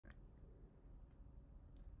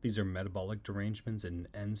These are metabolic derangements in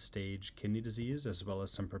end-stage kidney disease, as well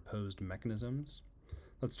as some proposed mechanisms.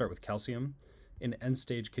 Let's start with calcium. In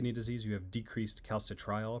end-stage kidney disease, you have decreased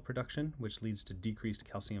calcitriol production, which leads to decreased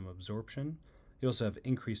calcium absorption. You also have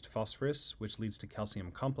increased phosphorus, which leads to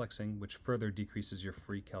calcium complexing, which further decreases your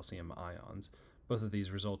free calcium ions. Both of these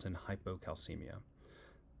result in hypocalcemia.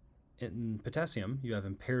 In potassium, you have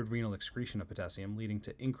impaired renal excretion of potassium, leading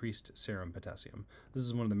to increased serum potassium. This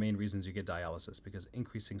is one of the main reasons you get dialysis, because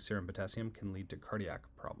increasing serum potassium can lead to cardiac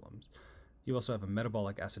problems. You also have a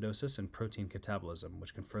metabolic acidosis and protein catabolism,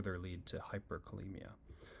 which can further lead to hyperkalemia.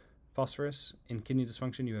 Phosphorus. In kidney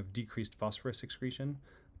dysfunction, you have decreased phosphorus excretion.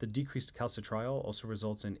 The decreased calcitriol also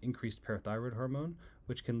results in increased parathyroid hormone,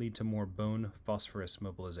 which can lead to more bone phosphorus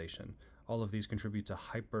mobilization. All of these contribute to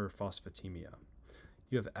hyperphosphatemia.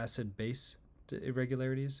 You have acid-base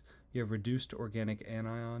irregularities. You have reduced organic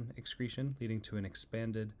anion excretion, leading to an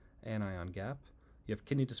expanded anion gap. You have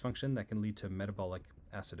kidney dysfunction that can lead to metabolic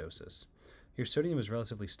acidosis. Your sodium is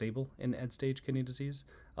relatively stable in end-stage kidney disease.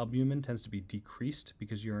 Albumin tends to be decreased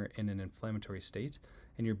because you're in an inflammatory state,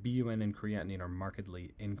 and your BUN and creatinine are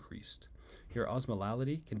markedly increased. Your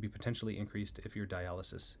osmolality can be potentially increased if your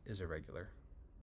dialysis is irregular.